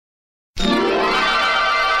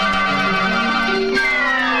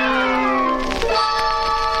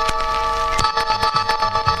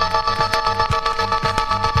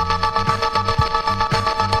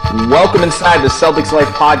Welcome inside the Celtics Life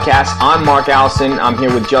podcast. I'm Mark Allison. I'm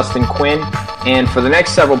here with Justin Quinn. And for the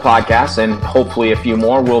next several podcasts, and hopefully a few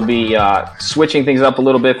more, we'll be switching things up a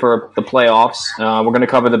little bit for the playoffs. We're going to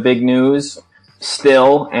cover the big news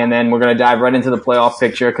still, and then we're going to dive right into the playoff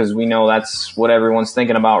picture because we know that's what everyone's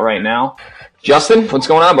thinking about right now. Justin, what's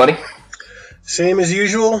going on, buddy? Same as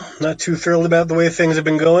usual. Not too thrilled about the way things have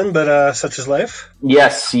been going, but such is life.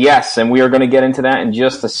 Yes, and we are going to get into that in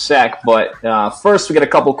just a sec. But first, we got a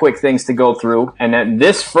couple quick things to go through. And then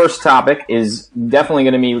this first topic is definitely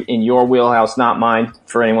going to be in your wheelhouse, not mine.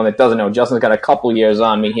 For anyone that doesn't know, Justin's got a couple years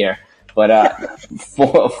on me here. But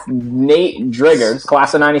for Nate Driggers,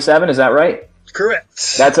 class of 97, is that right?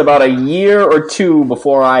 Correct. That's about a year or two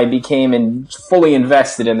before I became fully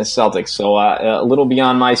invested in the Celtics, so a little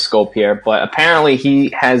beyond my scope here. But apparently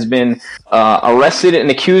he has been arrested and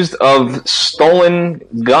accused of stolen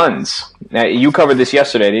guns. Now, you covered this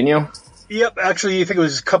yesterday, didn't you? Yep, actually, I think it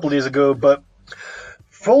was a couple days ago. But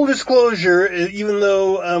full disclosure, even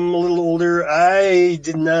though I'm a little older, I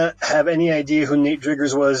did not have any idea who Nate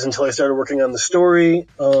Driggers was until I started working on the story.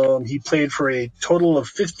 He played for a total of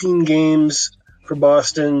 15 games for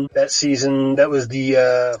Boston that season. That was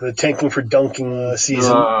the tanking for dunking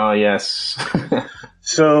season. Oh, yes.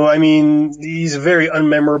 So, I mean, he's a very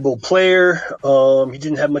unmemorable player. He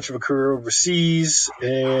didn't have much of a career overseas,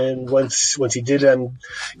 and once he did, I'm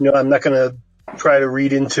not going to try to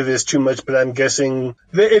read into this too much, but I'm guessing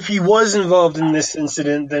that if he was involved in this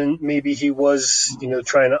incident, then maybe he was,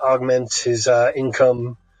 trying to augment his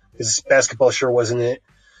income. His basketball sure wasn't it.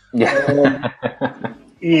 Yeah.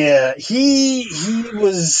 Yeah, he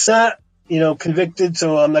was not, convicted,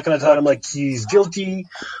 so I'm not going to tell him like he's guilty.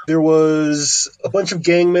 There was a bunch of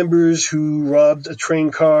gang members who robbed a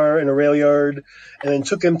train car in a rail yard and then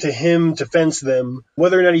took him to fence them.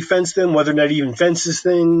 Whether or not he fenced them, whether or not he even fences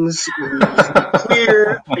things, is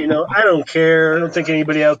clear. I don't care. I don't think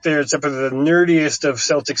anybody out there, except for the nerdiest of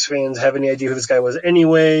Celtics fans, have any idea who this guy was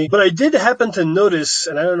anyway. But I did happen to notice,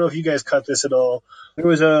 and I don't know if you guys caught this at all, there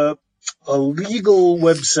was a legal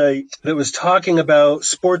website that was talking about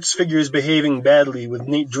sports figures behaving badly, with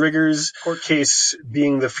Nate Driggers' court case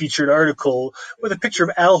being the featured article with a picture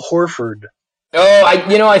of Al Horford. Oh,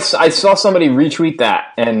 I saw somebody retweet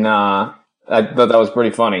that, and I thought that was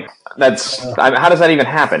pretty funny. How does that even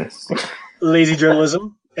happen? Lazy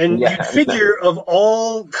journalism. And Yeah, you'd figure of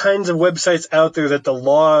all kinds of websites out there that the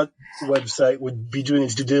law website would be doing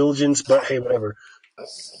its due diligence, but hey, whatever.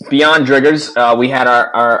 Beyond Driggers, we had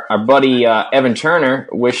our buddy Evan Turner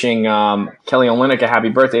wishing Kelly Olynyk a happy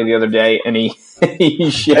birthday the other day, and he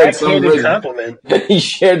shared compliment. He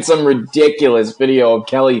shared some ridiculous video of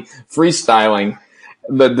Kelly freestyling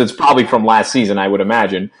that's probably from last season, I would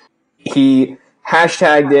imagine. He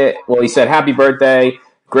hashtagged it. Well, he said happy birthday,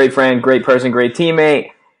 great friend, great person, great teammate.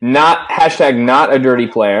 Not a dirty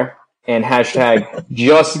player, and hashtag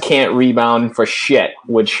just can't rebound for shit,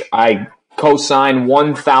 which I co-sign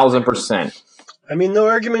 1,000%. I mean, no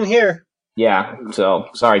argument here. Yeah, so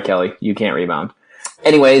sorry, Kelly, you can't rebound.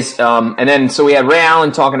 Anyways, and then so we had Ray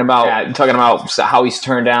Allen talking about how he's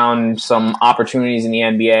turned down some opportunities in the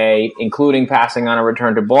NBA, including passing on a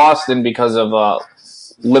return to Boston because of the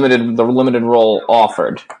limited role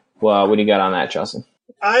offered. Well, what do you got on that, Justin?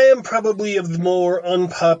 I am probably of the more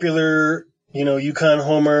unpopular, UConn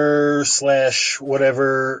homer /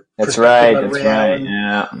 whatever. That's right.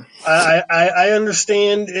 Yeah. I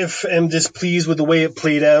understand if I'm displeased with the way it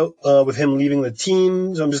played out with him leaving the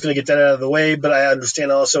team, so I'm just going to get that out of the way. But I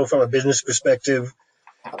understand also from a business perspective,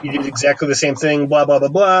 he did exactly the same thing, blah, blah, blah,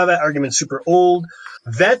 blah. That argument's super old.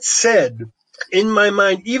 That said, in my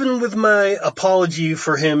mind, even with my apology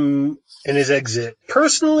for him and his exit,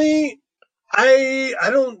 personally, I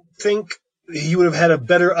don't think he would have had a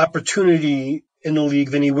better opportunity in the league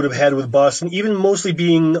than he would have had with Boston, even mostly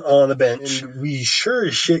being on the bench. And we sure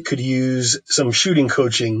as shit could use some shooting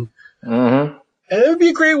coaching. Mm-hmm. And it would be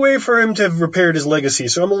a great way for him to have repaired his legacy,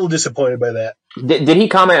 so I'm a little disappointed by that. Did he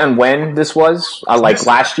comment on when this was?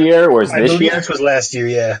 Last year, or is this year? This was last year,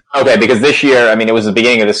 yeah. Okay, because this year, it was the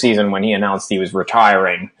beginning of the season when he announced he was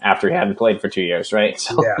retiring after he hadn't played for 2 years, right?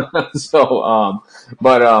 So, yeah. It's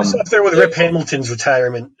up there with Rip Hamilton's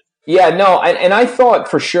retirement. Yeah, no, and I thought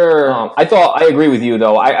for sure. I agree with you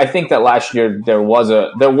though. I think that last year there would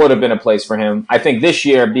have been a place for him. I think this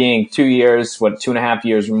year, being 2 years, 2.5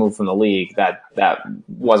 years removed from the league, that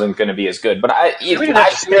wasn't going to be as good. But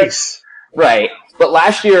last year, right? But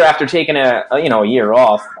last year, after taking a year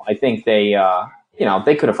off, I think they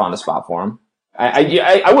could have found a spot for him.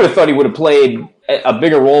 I would have thought he would have played a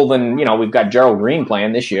bigger role than we've got Gerald Green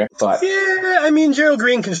playing this year. But yeah, Gerald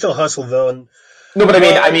Green can still hustle though. And No, but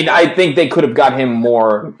I think they could have got him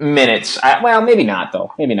more minutes. Well, maybe not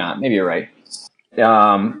though. Maybe not. Maybe you're right.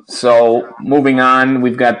 So moving on,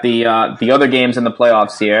 we've got the other games in the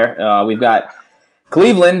playoffs here. We've got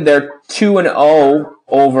Cleveland. They're 2-0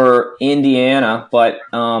 over Indiana, but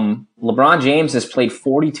LeBron James has played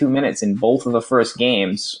 42 minutes in both of the first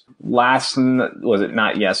games. Was it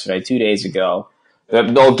not yesterday? 2 days ago.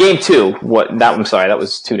 Game 2. I'm sorry, that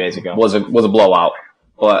was 2 days ago. Was a blowout.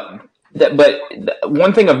 But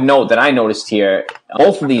one thing of note that I noticed here,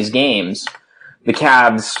 both of these games, the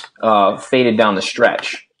Cavs faded down the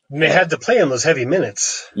stretch. And they had to play on those heavy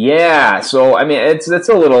minutes. Yeah, so I mean, it's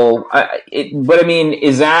a little. But I mean,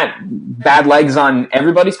 is that bad legs on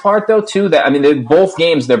everybody's part though? Too that I mean, both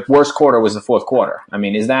games, their worst quarter was the fourth quarter. I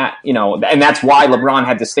mean, is that and that's why LeBron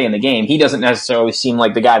had to stay in the game. He doesn't necessarily seem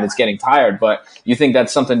like the guy that's getting tired, but you think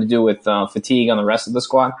that's something to do with fatigue on the rest of the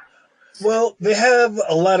squad? Well, they have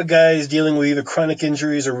a lot of guys dealing with either chronic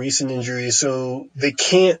injuries or recent injuries, so they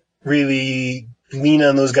can't really lean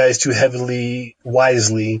on those guys too heavily,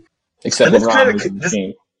 wisely. Except LeBron.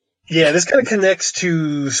 This kind of connects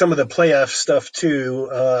to some of the playoff stuff too.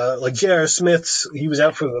 Like J.R. Smith's, he was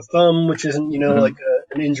out for the thumb, which isn't, like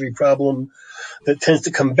an injury problem that tends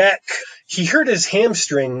to come back. He hurt his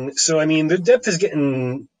hamstring, so I mean, the depth is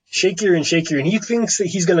getting shakier and shakier, and he thinks that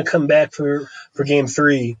he's going to come back for Game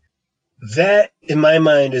 3. That, in my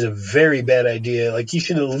mind, is a very bad idea. Like, he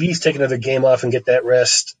should at least take another game off and get that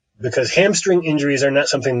rest. Because hamstring injuries are not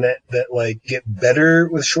something that like get better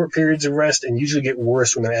with short periods of rest and usually get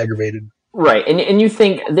worse when they're aggravated. Right, and you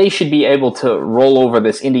think they should be able to roll over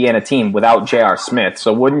this Indiana team without J.R. Smith,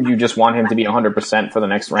 so wouldn't you just want him to be 100% for the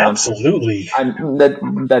next round? Absolutely.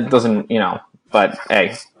 That doesn't, but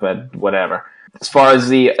hey, but whatever.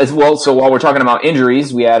 So while we're talking about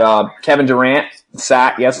injuries, we had Kevin Durant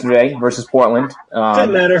sat yesterday versus Portland.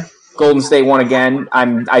 Didn't matter. Golden State won again.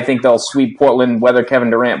 I think they'll sweep Portland whether Kevin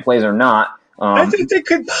Durant plays or not. I think they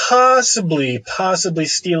could possibly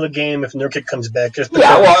steal a game if Nurkic comes back.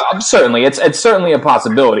 Certainly. It's certainly a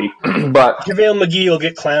possibility. But JaVale McGee will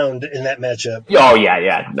get clowned in that matchup. Oh,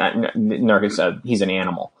 yeah. Nurkic said he's an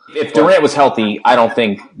animal. If Durant was healthy, I don't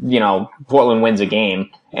think, Portland wins a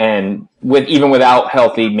game. And even without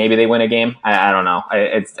healthy, maybe they win a game. I don't know.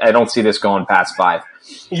 I don't see this going past 5.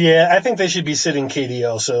 Yeah, I think they should be sitting KD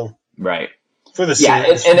also. Right. For the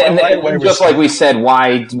series. And just like we said,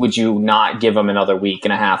 why would you not give them another week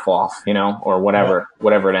and a half off, or whatever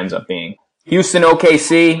it ends up being? Houston,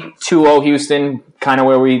 OKC, 2-0 Houston, kind of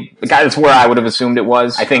that's where I would have assumed it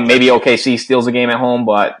was. I think maybe OKC steals a game at home,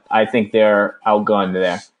 but I think they're outgunned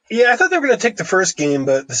there. Yeah, I thought they were going to take the first game,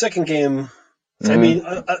 but the second game, I mean,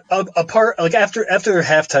 after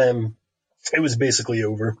halftime, it was basically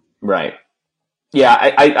over. Right. Yeah,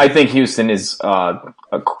 I think Houston is a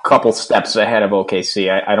couple steps ahead of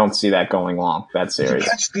OKC. I don't see that going long, that series. Did you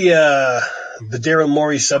catch the Daryl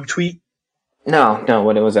Morey subtweet? No,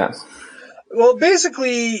 what was that? Well,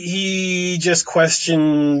 basically, he just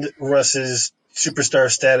questioned Russ's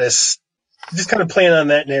superstar status, just kind of playing on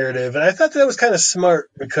that narrative. And I thought that was kind of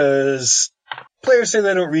smart because players say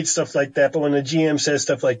they don't read stuff like that, but when the GM says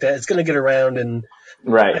stuff like that, it's going to get around and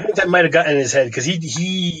right. I think that might have gotten in his head because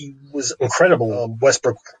he was incredible.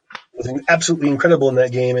 Westbrook was absolutely incredible in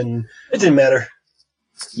that game, and it didn't matter.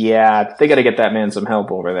 Yeah, they got to get that man some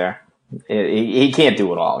help over there. He can't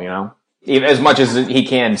do it all, As much as he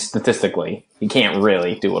can statistically, he can't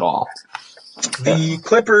really do it all. The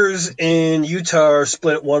Clippers in Utah are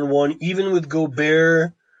split 1-1. Even with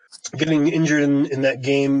Gobert getting injured in that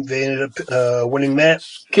game, they ended up winning that.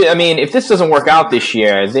 I mean, if this doesn't work out this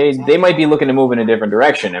year, they might be looking to move in a different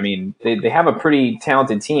direction. I mean, they have a pretty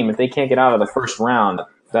talented team. If they can't get out of the first round,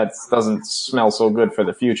 that doesn't smell so good for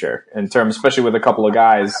the future. Especially with a couple of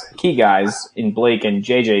key guys in Blake and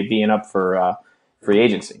JJ being up for free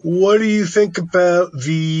agency. What do you think about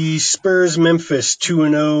the Spurs-Memphis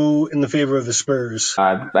 2-0 in the favor of the Spurs?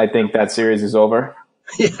 I think that series is over.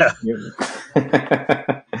 Yeah.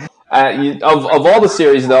 Of all the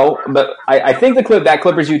series, though, but I think that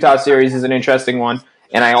Clippers-Utah series is an interesting one.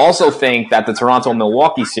 And I also think that the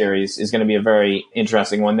Toronto-Milwaukee series is going to be a very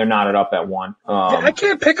interesting one. They're knotted up at 1. I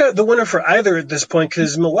can't pick out the winner for either at this point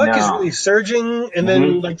because Milwaukee's really surging. And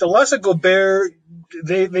then, the loss of Gobert,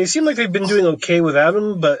 they seem like they've been doing okay without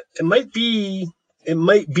him, but it might be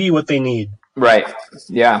what they need. Right.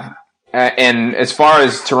 Yeah. And as far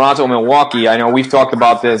as Toronto-Milwaukee, I know we've talked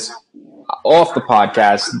about this off the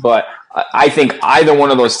podcast, but I think either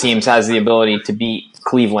one of those teams has the ability to beat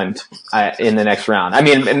Cleveland in the next round. I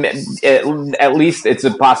mean, at least it's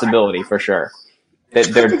a possibility for sure. I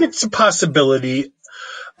think it's a possibility.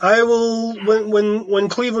 I will when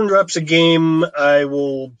Cleveland drops a game, I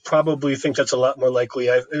will probably think that's a lot more likely.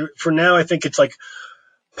 For now, I think it's like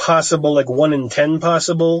possible, like 1 in 10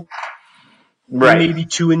 possible, Right. maybe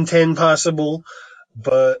 2 in 10 possible,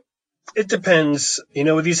 but it depends.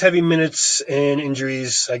 With these heavy minutes and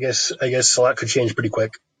injuries, I guess a lot could change pretty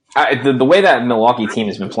quick. The way that Milwaukee team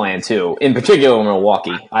has been playing too, in particular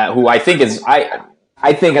Milwaukee, who I think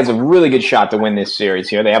has a really good shot to win this series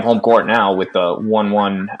here. They have home court now with the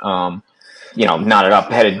 1-1, knotted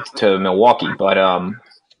up headed to Milwaukee. But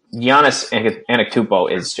Giannis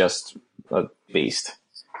Antetokounmpo is just a beast.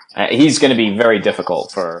 He's going to be very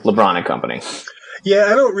difficult for LeBron and company. Yeah,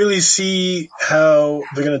 I don't really see how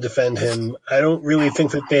they're going to defend him. I don't really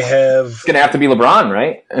think that they have... It's going to have to be LeBron,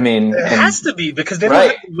 right? I mean... It has to be, because they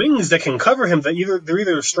don't have wings that can cover him. They're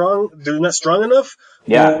either strong, they're not strong enough,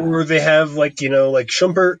 or they have, like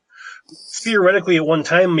Shumpert, theoretically at one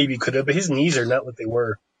time maybe could have, but his knees are not what they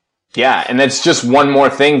were. Yeah, and that's just one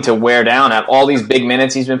more thing to wear down at all these big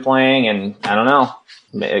minutes he's been playing, and I don't know.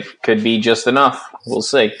 It could be just enough. We'll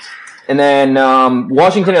see. And then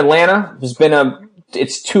Washington, Atlanta,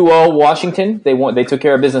 it's 2-0 Washington. They took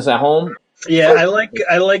care of business at home. Yeah, I like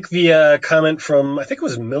the comment from, I think it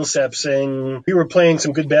was Millsap, saying we were playing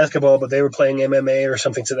some good basketball, but they were playing MMA or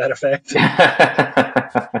something to that effect.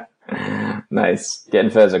 Nice,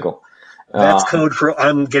 getting physical. That's code for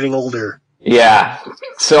I'm getting older. Yeah.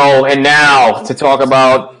 So, and now to talk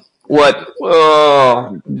about what we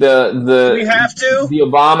have to the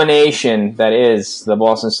abomination that is the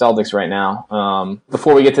Boston Celtics right now.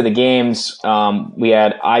 Before we get to the games, we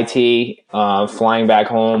had IT flying back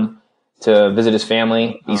home to visit his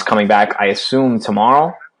family. He's coming back, I assume,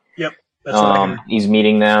 tomorrow. Yep, that's what I heard. He's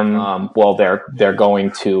meeting them. They're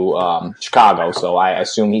going to Chicago, so I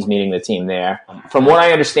assume he's meeting the team there. From what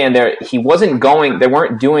I understand, they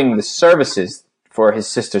weren't doing the services for his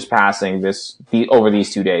sister's passing over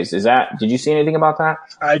these 2 days. Did you see anything about that?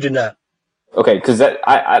 I did not. Okay, because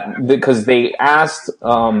they asked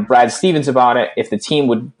Brad Stevens about it, if the team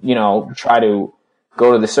would, try to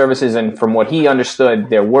go to the services, and from what he understood,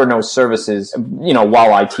 there were no services,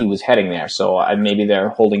 while IT was heading there. So maybe they're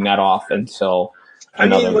holding that off until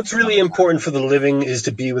what's really important for the living is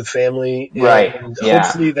to be with family. Right. And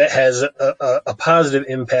hopefully that has a positive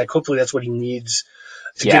impact. Hopefully that's what he needs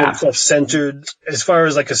to get himself centered as far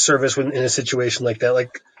as like a service in a situation like that.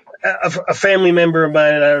 Like a family member of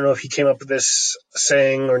mine, and I don't know if he came up with this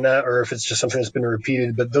saying or not, or if it's just something that's been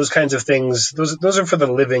repeated, but those kinds of things, those are for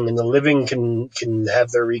the living, and the living can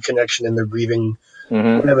have their reconnection and their grieving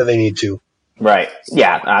whenever they need to. Right.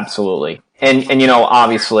 Yeah, absolutely. And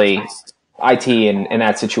obviously IT in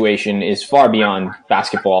that situation is far beyond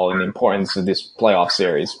basketball and the importance of this playoff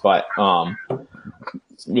series, but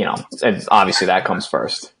obviously that comes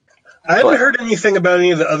first. I haven't heard anything about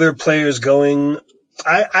any of the other players going.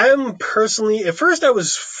 I'm personally, at first I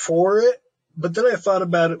was for it, but then I thought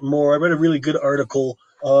about it more. I read a really good article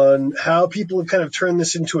on how people have kind of turned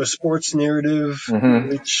this into a sports narrative,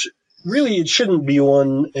 which really it shouldn't be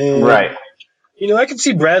one. And, right. I could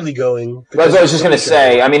see Bradley going. That's what I was just going to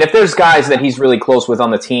say. I mean, if there's guys that he's really close with on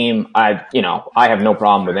the team, I have no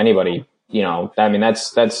problem with anybody. I mean,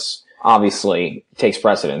 that's obviously takes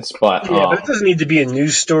precedence, but but it doesn't need to be a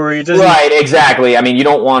news story. Right, exactly. I mean, you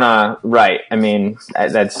don't want to. Right. I mean,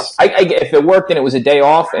 that's. If it worked and it was a day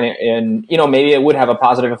off, and maybe it would have a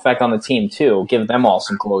positive effect on the team too. Give them all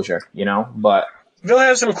some closure. But they'll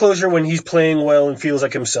have some closure when he's playing well and feels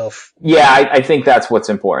like himself. Yeah, I think that's what's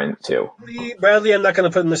important too. Bradley, I'm not going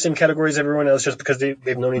to put in the same category as everyone else just because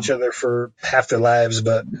they've known each other for half their lives,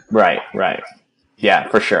 but right. Yeah,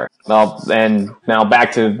 for sure. Well, and now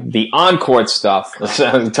back to the on-court stuff. That's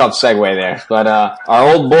a tough segue there. But our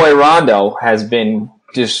old boy Rondo has been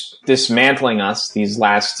just dismantling us these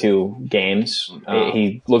last 2 games.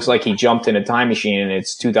 He looks like he jumped in a time machine, and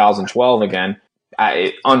it's 2012 again.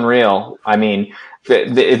 Unreal. I mean,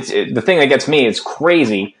 the thing that gets me, it's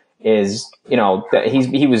crazy, is that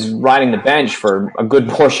he was riding the bench for a good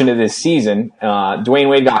portion of this season. Dwayne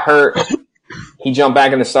Wade got hurt. He jumped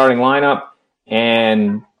back in the starting lineup.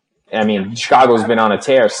 And, I mean, Chicago's been on a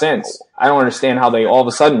tear since. I don't understand how they all of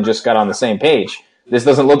a sudden just got on the same page. This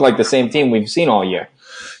doesn't look like the same team we've seen all year.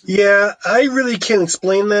 Yeah, I really can't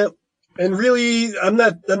explain that. And really, I'm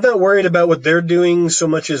not worried about what they're doing so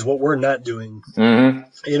much as what we're not doing.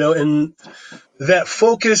 Mm-hmm. And that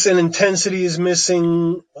focus and intensity is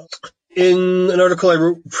missing. In an article I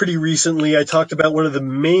wrote pretty recently, I talked about one of the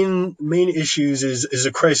main issues is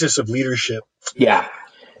a crisis of leadership. Yeah.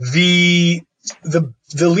 The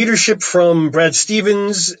the leadership from Brad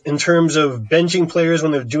Stevens in terms of benching players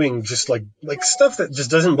when they're doing just like stuff that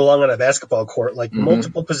just doesn't belong on a basketball court, like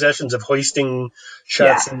multiple possessions of hoisting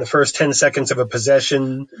shots in the first 10 seconds of a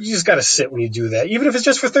possession. You just got to sit when you do that, even if it's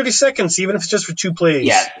just for 30 seconds, even if it's just for 2 plays.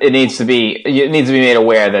 Yeah, it needs to be made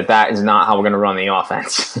aware that is not how we're going to run the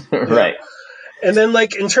offense. Right. And then,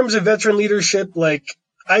 like, in terms of veteran leadership, like,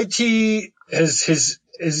 IT has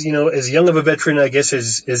as young of a veteran, I guess,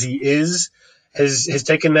 as he is, has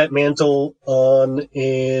taken that mantle on.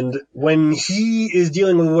 And when he is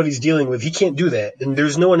dealing with what he's dealing with, he can't do that. And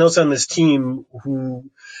there's no one else on this team who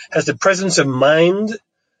has the presence of mind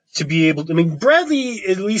to be able to. I mean, Bradley,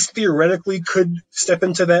 at least theoretically, could step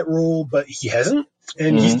into that role, but he hasn't.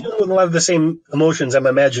 And he's dealing with a lot of the same emotions, I'm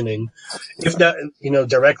imagining, if not,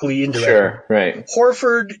 directly, indirectly. Sure, right.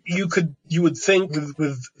 Horford, you would think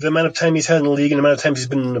with the amount of time he's had in the league and the amount of times he's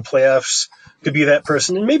been in the playoffs, could be that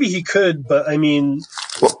person. And maybe he could, but I mean,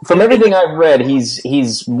 well, from everything I've read,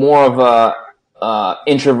 he's more of a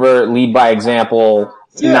introvert, lead by example.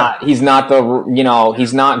 Yeah. He's not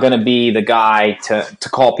going to be the guy to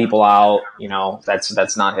call people out.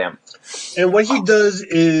 That's not him. And what he does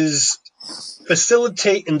is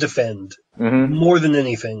facilitate and defend more than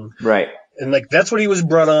anything. Right. And that's what he was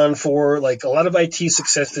brought on for. Like, a lot of IT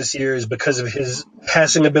success this year is because of his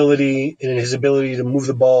passing ability and his ability to move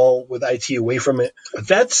the ball with IT away from it. But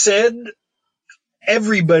that said,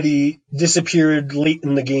 everybody disappeared late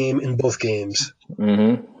in the game in both games.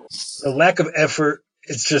 The lack of effort,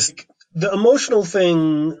 it's just the emotional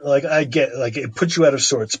thing. Like, I get, like, it puts you out of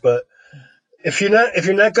sorts. But if you're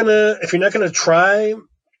not gonna try,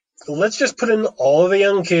 let's just put in all of the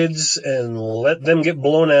young kids and let them get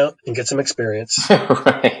blown out and get some experience.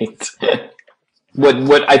 Right.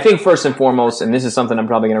 What I think first and foremost, and this is something I'm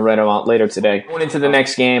probably going to write about later today, going into the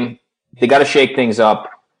next game, they got to shake things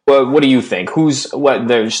up. What do you think?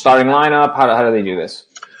 Their starting lineup? How do they do this?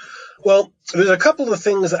 Well, there's a couple of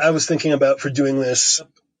things that I was thinking about for doing this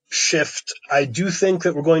shift. I do think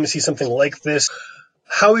that we're going to see something like this.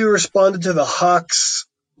 How we responded to the Hawks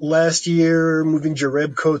last year, moving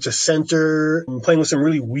Jerebko to center, and playing with some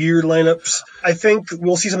really weird lineups. I think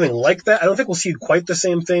we'll see something like that. I don't think we'll see quite the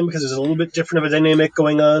same thing because there's a little bit different of a dynamic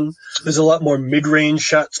going on. There's a lot more mid-range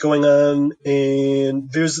shots going on,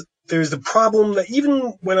 and there's the problem that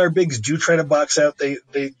even when our bigs do try to box out, they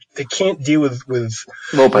can't deal with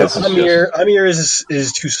Lopez. Amir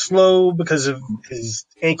is too slow because of his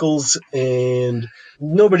ankles, and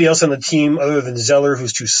nobody else on the team other than Zeller,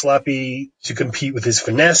 who's too sloppy to compete with his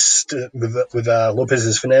finesse, with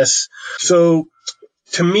Lopez's finesse. So,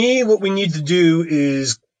 to me, what we need to do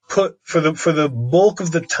is put for the bulk of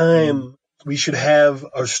the time, we should have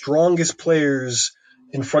our strongest players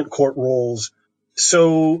in front court roles.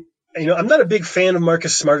 So, I'm not a big fan of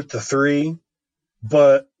Marcus Smart at the 3,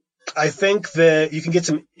 but I think that you can get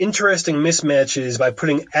some interesting mismatches by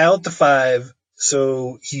putting Al at the 5.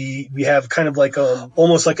 So we have kind of like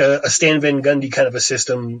almost like a Stan Van Gundy kind of a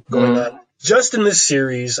system going on. Just in this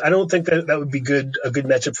series, I don't think that would be a good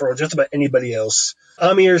matchup for just about anybody else.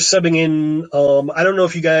 Amir subbing in. I don't know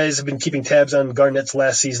if you guys have been keeping tabs on Garnett's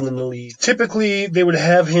last season in the league. Typically, they would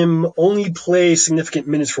have him only play significant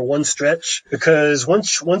minutes for one stretch because when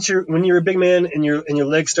you're a big man and your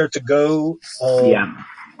legs start to go,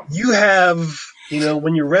 you have,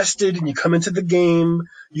 when you're rested and you come into the game,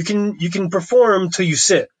 you can perform till you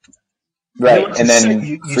sit. Right, and then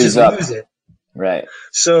you freeze just up. lose it. Right.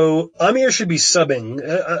 So Amir should be subbing.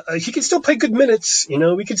 He can still play good minutes.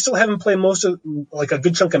 We can still have him play most of like a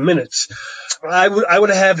good chunk of minutes. I would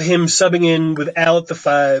have him subbing in with Al at the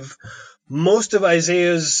 5. Most of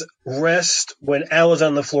Isaiah's rest when Al is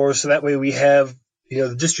on the floor, so that way we have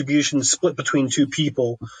the distribution split between 2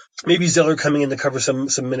 people. Maybe Zeller coming in to cover some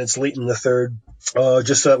minutes late in the third,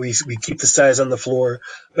 just so that we keep the size on the floor.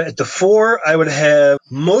 But at the 4, I would have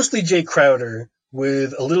mostly Jay Crowder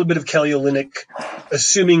with a little bit of Kelly Olynyk,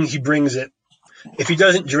 assuming he brings it. If he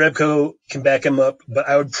doesn't, Jerebko can back him up. But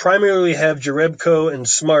I would primarily have Jerebko and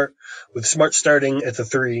Smart, with Smart starting at the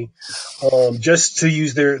 3, just to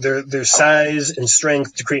use their size and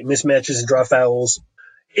strength to create mismatches and draw fouls.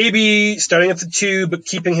 AB starting at the 2, but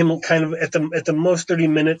keeping him kind of at the most 30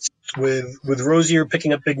 minutes with Rozier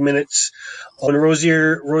picking up big minutes. On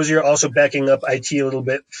Rozier also backing up IT a little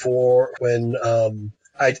bit for when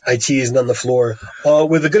IT isn't on the floor.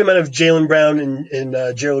 With a good amount of Jaylen Brown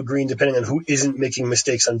and Gerald Green, depending on who isn't making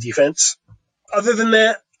mistakes on defense. Other than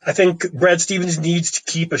that, I think Brad Stevens needs to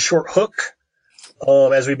keep a short hook.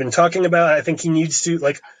 As we've been talking about, I think he needs to,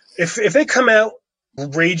 if they come out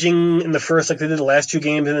raging in the first like they did the last 2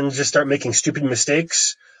 games and then just start making stupid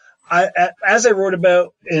mistakes, as I wrote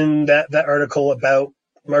about in that article about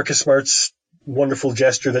Marcus Smart's wonderful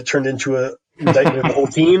gesture that turned into a indictment of the whole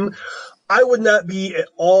team, I would not be at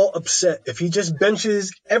all upset if he just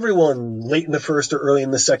benches everyone late in the first or early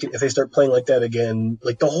in the second if they start playing like that again.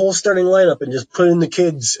 Like the whole starting lineup, and just put in the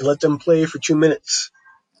kids and let them play for 2 minutes.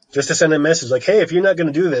 Just to send a message like, hey, if you're not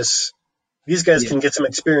going to do this, these guys can get some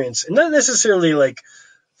experience. And not necessarily like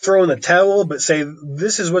throw in the towel, but say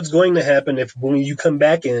this is what's going to happen if when you come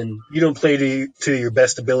back in, you don't play to your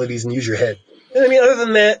best abilities and use your head. And I mean, other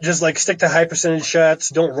than that, just like stick to high percentage shots,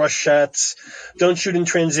 don't rush shots, don't shoot in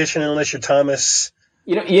transition unless you're Thomas.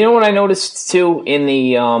 You know what I noticed too in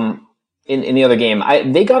the in the other game,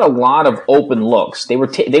 they got a lot of open looks. They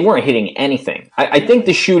weren't hitting anything. I think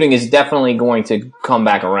the shooting is definitely going to come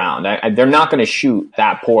back around. They're not going to shoot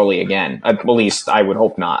that poorly again. At least I would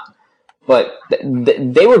hope not. But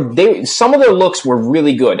some of their looks were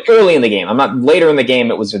really good early in the game. Later in the game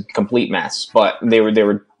it was a complete mess. But they were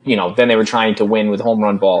then they were trying to win with home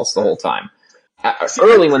run balls the whole time.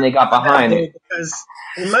 Early when they got behind. Because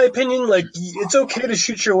in my opinion, like, it's okay to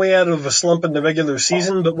shoot your way out of a slump in the regular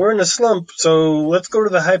season, but we're in a slump, so let's go to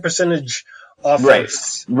the high percentage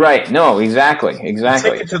offense. Right. No, exactly. Take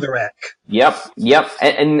it to the rack. Yep.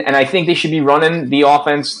 And I think they should be running the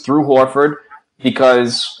offense through Horford,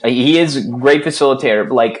 because he is a great facilitator.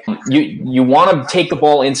 Like, you want to take the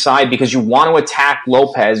ball inside because you want to attack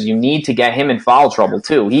Lopez. You need to get him in foul trouble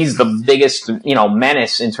too. He's the biggest,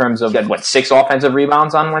 menace in terms of 6 offensive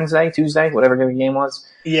rebounds on Tuesday, whatever the game was.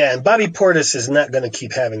 Yeah, and Bobby Portis is not going to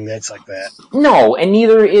keep having nights like that. No, and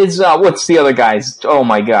neither is what's the other guy's? Oh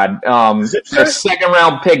my God, the second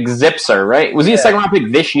round pick Zipser, right? Was he a second round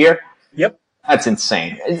pick this year? Yep, that's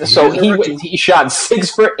insane. So he shot 6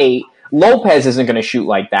 for 8. Lopez isn't going to shoot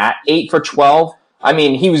like that. 8 for 12. I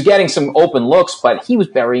mean, he was getting some open looks, but he was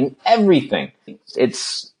burying everything.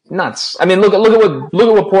 It's nuts. I mean, look at what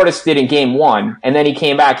Portis did in game 1, and then he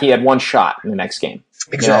came back. He had 1 shot in the next game.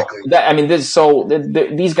 Exactly.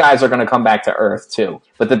 These guys are going to come back to earth too.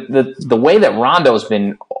 But the way that Rondo's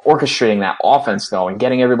been orchestrating that offense though, and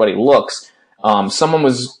getting everybody looks. Someone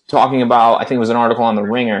was talking about, I think it was an article on The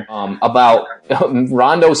Ringer, about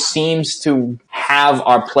Rondo seems to have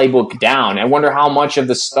our playbook down. I wonder how much of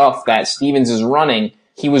the stuff that Stevens is running,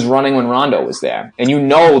 he was running when Rondo was there. And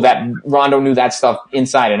that Rondo knew that stuff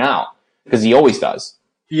inside and out, because he always does.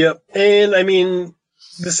 Yep. And I mean,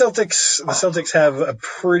 the Celtics have a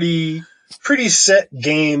pretty set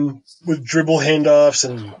game with dribble handoffs,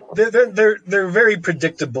 and they're very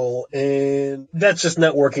predictable, and that's just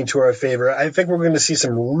not working to our favor. I think we're going to see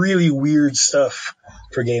some really weird stuff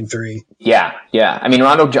for Game 3. Yeah. I mean,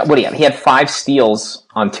 Rondo, what do you have? He had 5 steals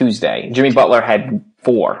on Tuesday. Jimmy Butler had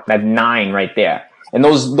 4. Had 9 right there. And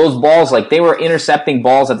those balls, like, they were intercepting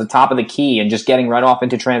balls at the top of the key and just getting right off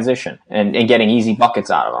into transition and getting easy buckets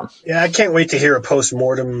out of them. Yeah, I can't wait to hear a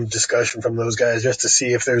post-mortem discussion from those guys just to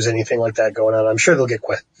see if there's anything like that going on. I'm sure they'll get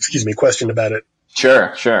questioned about it.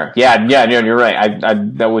 Sure. Yeah, you're right.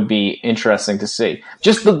 That would be interesting to see.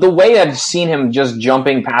 Just the way I've seen him just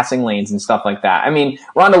jumping passing lanes and stuff like that. I mean,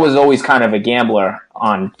 Rondo was always kind of a gambler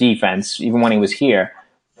on defense, even when he was here.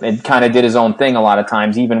 It kind of did his own thing a lot of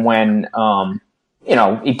times, even when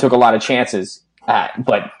he took a lot of chances.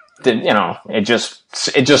 But it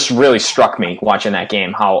just really struck me watching that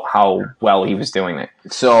game how well he was doing it.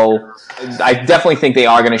 So I definitely think they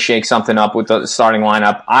are going to shake something up with the starting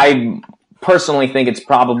lineup. I personally think it's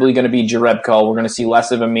probably going to be Jerebko. We're going to see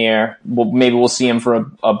less of Amir. Maybe we'll see him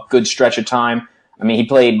for a good stretch of time. I mean, he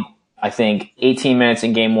played, I think, 18 minutes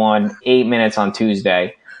in game 1, 8 minutes on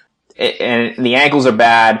Tuesday. And the ankles are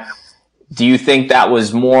bad. Do you think that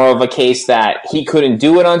was more of a case that he couldn't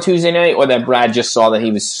do it on Tuesday night, or that Brad just saw that he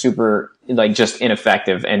was super, just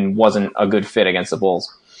ineffective and wasn't a good fit against the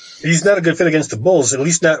Bulls? He's not a good fit against the Bulls, at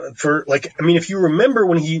least not for, if you remember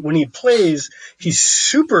when he plays, he's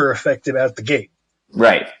super effective out the gate.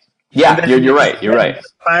 Right. Yeah, you're right. You're right.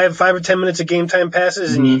 5 or 10 minutes of game time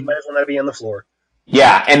passes, and you might as well not be on the floor.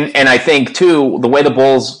 Yeah, and I think, too, the way the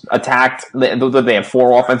Bulls attacked, they have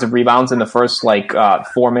 4 offensive rebounds in the first,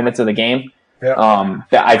 4 minutes of the game. Yeah.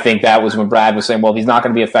 I think that was when Brad was saying, well, he's not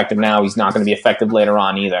going to be effective now, he's not going to be effective later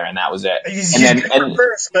on either, and that was it. He's good for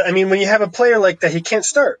first, but, I mean, when you have a player like that, he can't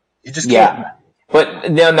start. You just can't. Yeah.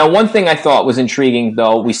 But now one thing I thought was intriguing,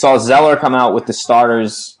 though, we saw Zeller come out with the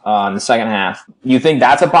starters in the second half. You think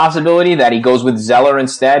that's a possibility, that he goes with Zeller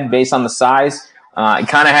instead, based on the size? It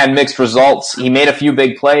kind of had mixed results. He made a few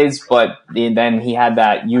big plays, but then he had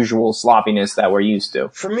that usual sloppiness that we're used to.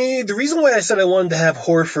 For me, the reason why I said I wanted to have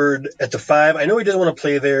Horford at the 5, I know he doesn't want to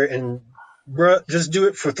play there, and bruh, just do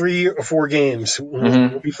it for 3 or 4 games.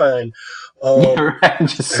 We'll be fine. Right.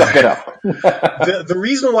 Just suck it up. The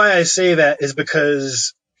reason why I say that is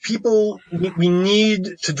because we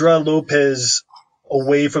need to draw Lopez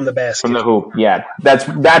away from the basket. From the hoop, yeah.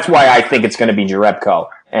 That's why I think it's going to be Jerebko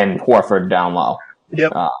and Horford down low.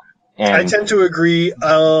 Yep. I tend to agree.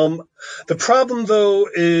 The problem, though,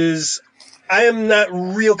 is I am not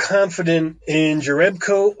real confident in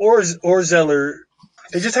Jerebko or Zeller.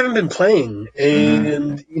 They just haven't been playing.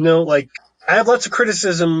 And, I have lots of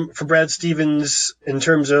criticism for Brad Stevens in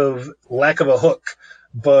terms of lack of a hook,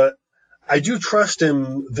 but I do trust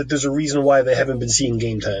him that there's a reason why they haven't been seeing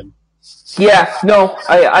game time. Yeah, no,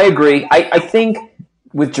 I agree. I think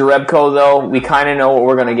with Jerebko, though, we kind of know what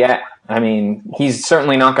we're going to get. I mean, he's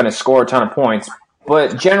certainly not going to score a ton of points,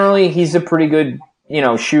 but generally he's a pretty good,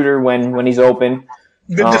 shooter when he's open.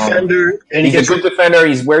 Good defender. And he's a good defender.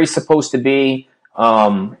 He's where he's supposed to be.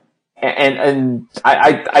 And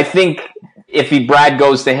I think if Brad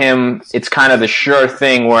goes to him, it's kind of the sure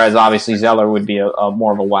thing, whereas obviously Zeller would be a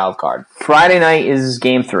more of a wild card. Friday night is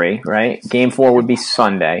Game 3, right? Game 4 would be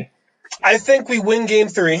Sunday. I think we win Game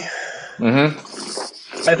 3.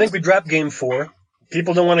 Mm-hmm. I think we drop Game 4.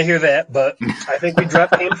 People don't want to hear that, but I think we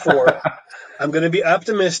drop Game 4. I'm going to be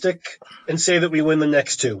optimistic and say that we win the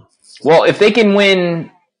next 2. Well, if they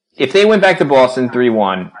win back to Boston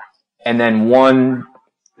 3-1 and then won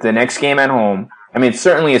the next game at home, I mean, it's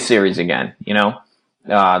certainly a series again,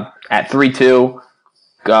 at 3-2,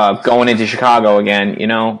 going into Chicago again,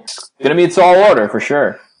 going to be a tall order for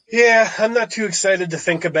sure. Yeah, I'm not too excited to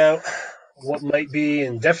think about what might be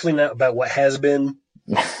and definitely not about what has been.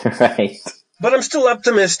 Right. But I'm still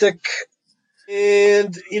optimistic.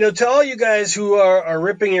 And, to all you guys who are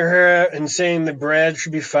ripping your hair out and saying that Brad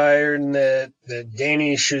should be fired and that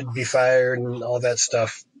Danny should be fired and all that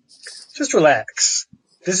stuff, just relax.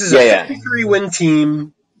 This is a 53-win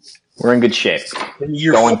team. We're in good shape.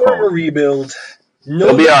 You're for a rebuild.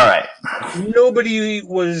 It'll be all right. Nobody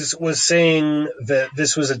was saying that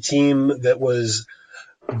this was a team that was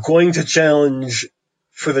going to challenge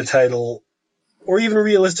for the title, or even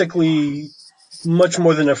realistically, much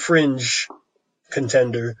more than a fringe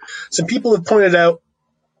contender. Some people have pointed out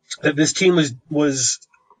that this team was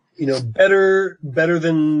better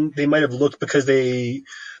than they might have looked because they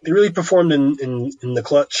really performed in the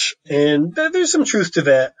clutch, and there's some truth to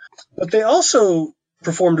that. But they also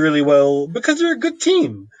performed really well because they're a good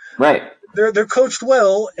team. Right. They're coached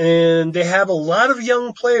well, and they have a lot of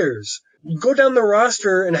young players. You go down the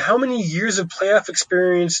roster, and how many years of playoff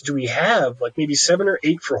experience do we have? Like maybe 7 or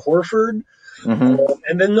 8 for Horford,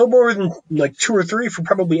 and then no more than like 2 or 3 for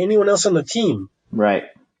probably anyone else on the team. Right.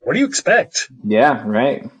 What do you expect? Yeah,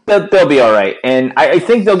 right. They'll be all right, and I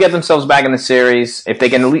think they'll get themselves back in the series if they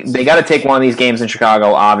can. They got to take one of these games in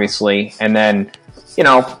Chicago, obviously, and then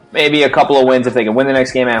maybe a couple of wins. If they can win the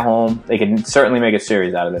next game at home, they can certainly make a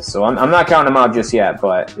series out of this. So I'm not counting them out just yet,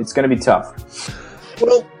 but it's going to be tough.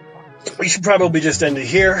 Well, we should probably just end it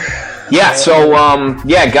here. Yeah. So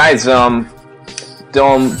guys.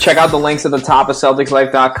 Check out the links at the top of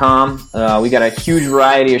CelticsLife.com. We got a huge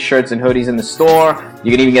variety of shirts and hoodies in the store.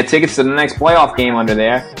 You can even get tickets to the next playoff game under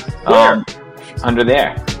there. Where? Under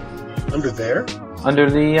there. Under there? Under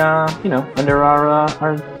the, under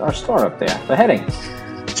our store up there. The heading.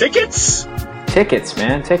 Tickets? Tickets,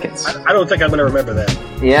 man. Tickets. I don't think I'm going to remember that.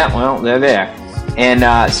 Yeah, well, they're there.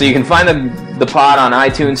 And so you can find the pod on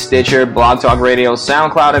iTunes, Stitcher, Blog Talk Radio,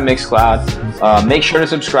 SoundCloud, and Mixcloud. Make sure to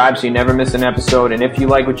subscribe so you never miss an episode. And if you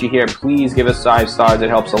like what you hear, please give us 5 stars. It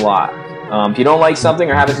helps a lot. If you don't like something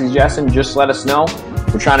or have a suggestion, just let us know.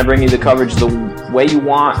 We're trying to bring you the coverage the way you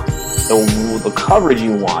want, the coverage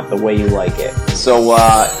you want, the way you like it. So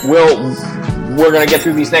we're going to get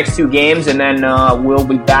through these next 2 games, and then we'll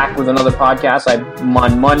be back with another podcast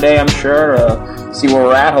on Monday, I'm sure, see where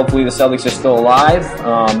we're at. Hopefully the Celtics are still alive.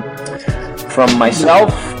 From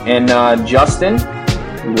myself and Justin,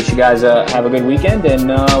 we wish you guys have a good weekend, and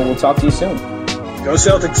we'll talk to you soon. Go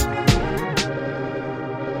Celtics.